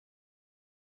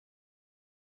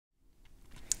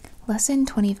Lesson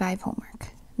 25 homework.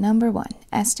 Number 1,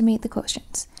 estimate the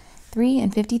quotients. 3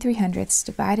 and 53/100ths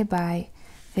divided by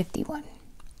 51.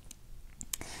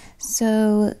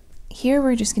 So here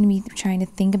we're just going to be trying to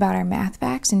think about our math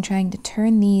facts and trying to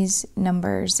turn these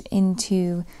numbers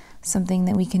into something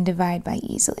that we can divide by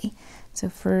easily. So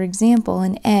for example,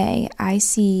 in A, I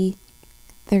see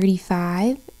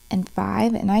 35 and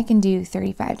 5, and I can do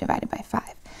 35 divided by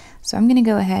 5. So I'm going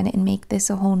to go ahead and make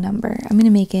this a whole number. I'm going to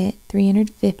make it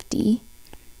 350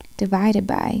 divided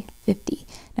by 50.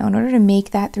 Now in order to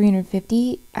make that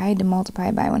 350, I had to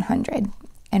multiply by 100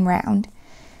 and round.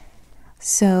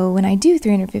 So when I do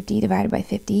 350 divided by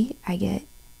 50, I get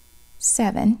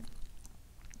 7.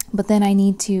 But then I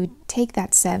need to take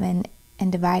that 7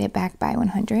 and divide it back by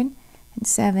 100. And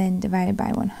 7 divided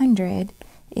by 100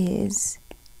 is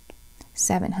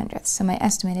 7/100ths. So my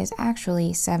estimate is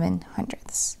actually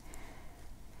 7/100ths.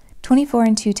 24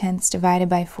 and 2/10ths divided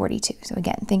by 42. So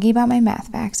again, thinking about my math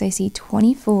facts, I see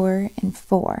 24 and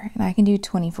 4, and I can do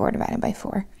 24 divided by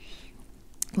 4.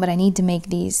 But I need to make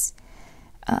these,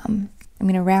 I'm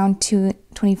going to round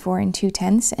 24 and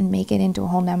 2/10ths and make it into a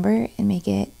whole number and make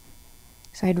it,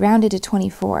 so I'd round it to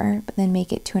 24, but then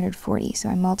make it 240. So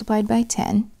I multiplied by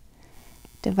 10,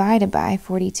 divided by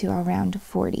 42, I'll round to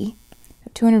 40. So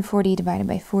 240 divided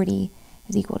by 40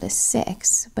 is equal to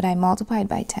 6, but I multiplied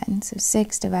by 10, so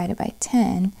 6 divided by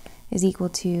 10 is equal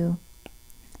to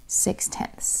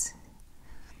 6/10ths.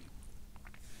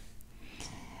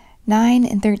 9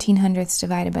 and 13/100ths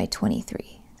divided by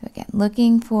 23. So again,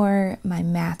 looking for my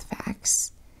math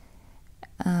facts.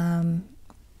 Let's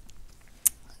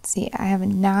see, I have a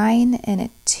 9 and a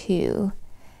 2.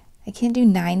 I can't do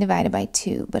 9 divided by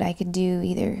 2, but I could do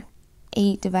either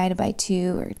 8 divided by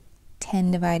 2 or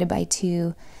 10 divided by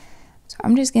 2. So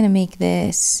I'm just going to make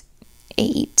this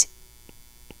 8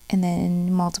 and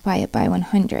then multiply it by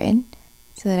 100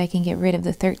 so that I can get rid of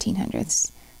the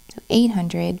 13/100ths. So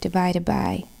 800 divided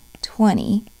by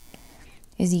 20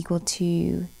 is equal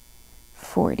to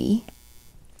 40.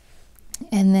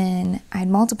 And then I'd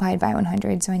multiplied by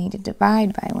 100, so I need to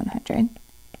divide by 100.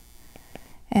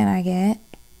 And I get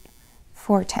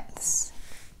 4/10ths.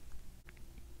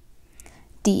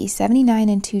 D, 79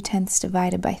 and 2/10ths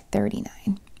divided by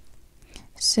 39.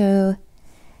 So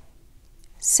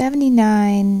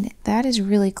 79, that is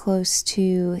really close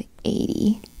to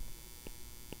 80.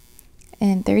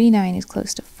 And 39 is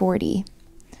close to 40.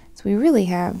 So we really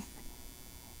have,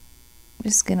 I'm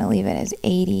just going to leave it as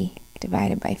 80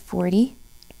 divided by 40.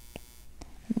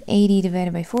 80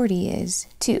 divided by 40 is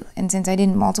 2. And since I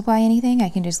didn't multiply anything, I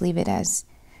can just leave it as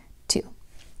 2.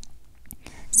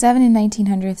 7 and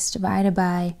 19/100ths divided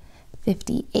by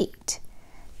 58.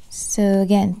 So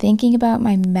again, thinking about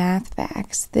my math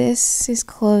facts, this is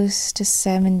close to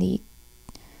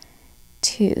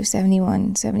 72,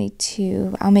 71,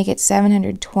 72. I'll make it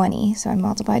 720, so I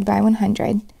multiplied by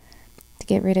 100 to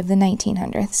get rid of the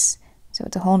 19/100ths, so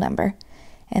it's a whole number.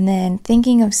 And then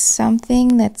thinking of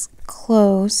something that's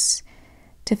close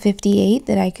to 58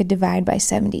 that I could divide by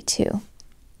 72,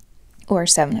 or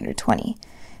 720.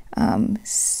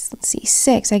 Let's see,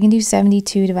 6, I can do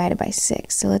 72 divided by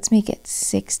 6, so let's make it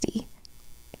 60.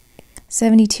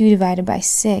 72 divided by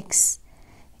 6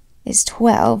 is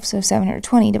 12, so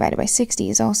 720 divided by 60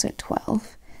 is also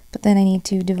 12, but then I need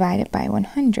to divide it by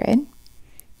 100,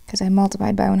 because I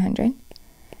multiplied by 100,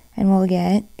 and we'll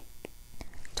get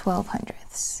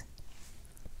 12/100ths.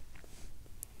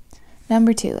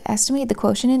 Number 2, estimate the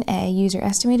quotient in A. Use your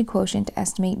estimated quotient to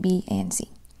estimate B and C.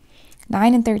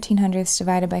 9 and 13/100ths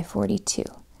divided by 42.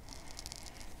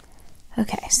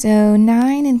 Okay, so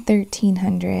 9 and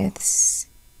 13/100ths.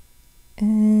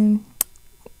 There's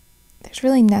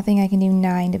really nothing I can do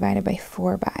 9 divided by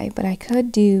 4 by, but I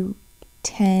could do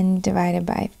 10 divided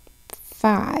by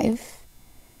 5.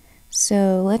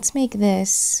 So let's make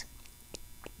this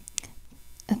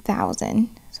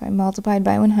 1,000. So I multiplied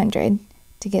by 100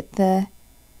 to get the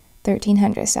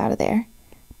 13/100ths out of there.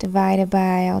 Divided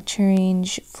by, I'll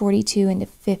change 42 into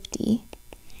 50,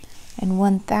 and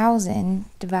 1,000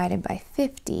 divided by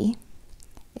 50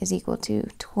 is equal to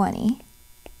 20,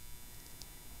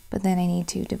 but then I need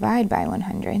to divide by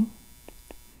 100,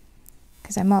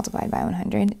 because I multiplied by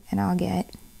 100, and I'll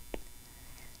get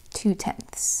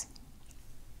 2/10ths.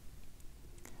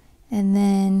 And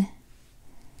then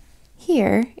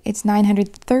here, it's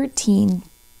 913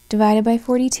 divided by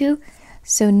 42,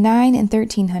 so 9 and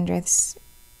 13/100ths,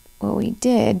 what we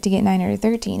did to get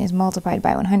 913 is multiplied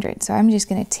by 100. So I'm just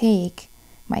going to take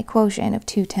my quotient of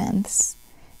 2/10ths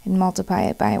and multiply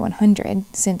it by 100.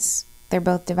 Since they're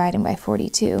both dividing by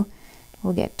 42,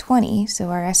 we'll get 20. So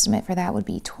our estimate for that would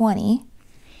be 20.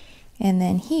 And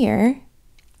then here,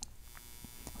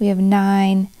 we have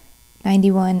 9,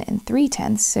 91, and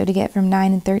 3/10. So to get from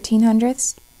 9 and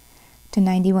 13/100 to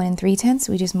 91 and 3/10,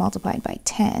 we just multiplied by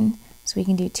 10. So we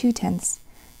can do 2/10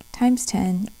 times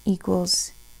 10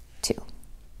 equals 2.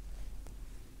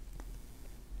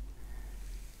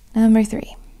 Number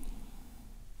 3.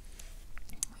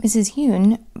 Mrs.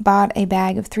 Hune bought a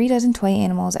bag of 3 dozen toy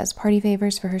animals as party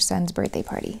favors for her son's birthday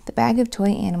party. The bag of toy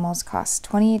animals costs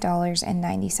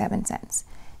 $28.97.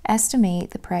 Estimate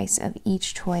the price of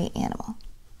each toy animal.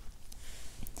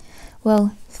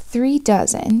 Well, 3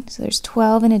 dozen, so there's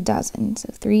 12 in a dozen, so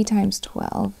 3 times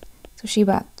 12. So she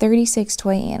bought 36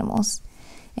 toy animals,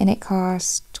 and it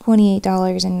cost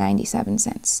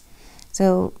 $28.97.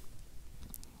 So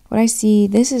what I see,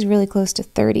 this is really close to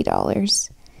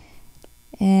 $30.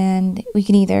 And we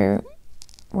can either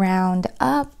round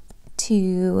up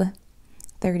to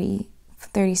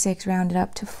 36, round it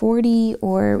up to 40,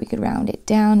 or we could round it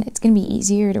down. It's going to be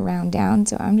easier to round down,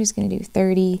 so I'm just going to do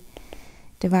 30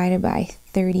 divided by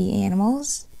 30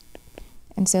 animals.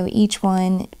 And so each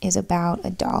one is about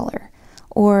 $1.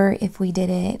 Or if we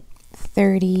did it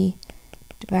 30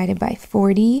 divided by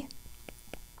 40,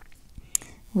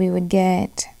 we would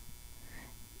get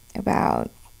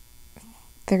about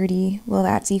 30, well,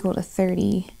 that's equal to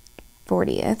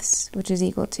 30/40ths, which is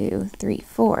equal to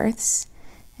 3/4.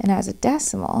 And as a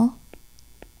decimal,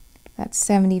 that's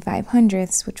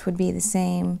 75/100ths, which would be the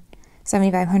same,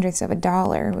 75/100ths of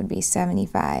 $1 would be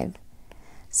 75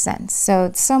 cents. So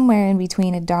it's somewhere in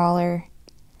between $1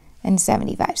 and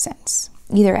 75 cents.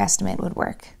 Either estimate would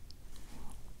work.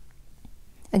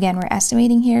 Again, we're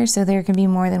estimating here, so there can be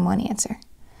more than one answer.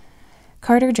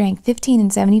 Carter drank 15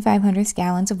 7/500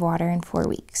 gallons of water in 4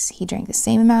 weeks. He drank the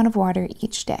same amount of water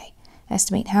each day.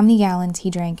 Estimate how many gallons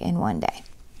he drank in one day.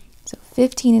 So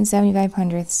 15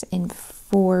 7/500 in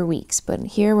 4 weeks, but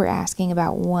here we're asking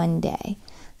about one day.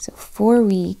 So 4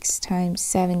 weeks times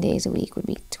 7 days a week would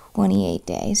be 28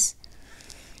 days.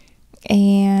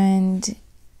 And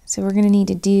so we're going to need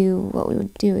to do, what we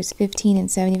would do is 15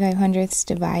 7/500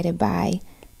 divided by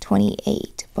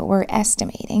 28, but we're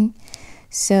estimating.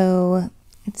 So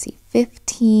let's see,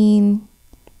 15,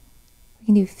 we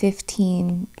can do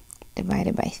 15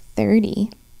 divided by 30.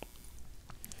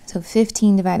 So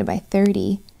 15 divided by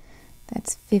 30,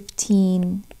 that's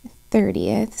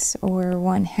 15/30ths, or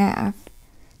 1/2,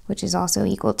 which is also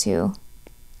equal to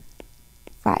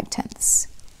 5/10.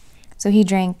 So he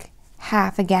drank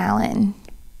half a gallon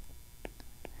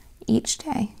each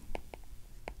day,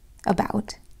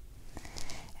 about.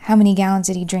 How many gallons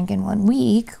did he drink in 1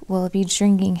 week? Well, if he's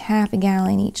drinking half a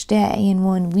gallon each day in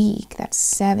 1 week, that's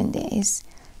 7 days.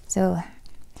 So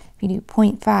if you do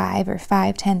 0.5 or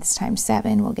 5/10 times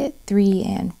 7, we'll get 3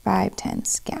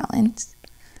 5/10 gallons.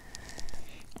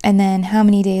 And then how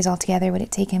many days altogether would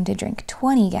it take him to drink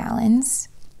 20 gallons?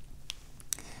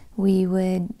 We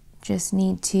would just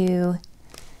need to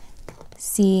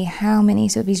see how many,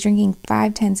 so if he's drinking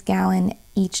 5/10 gallon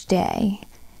each day,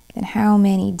 then how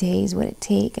many days would it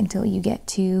take until you get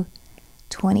to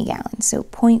 20 gallons? So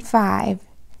 0.5,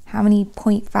 how many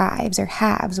 0.5s or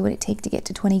halves would it take to get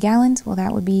to 20 gallons? Well,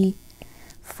 that would be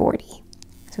 40.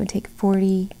 So it would take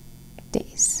 40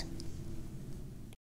 days.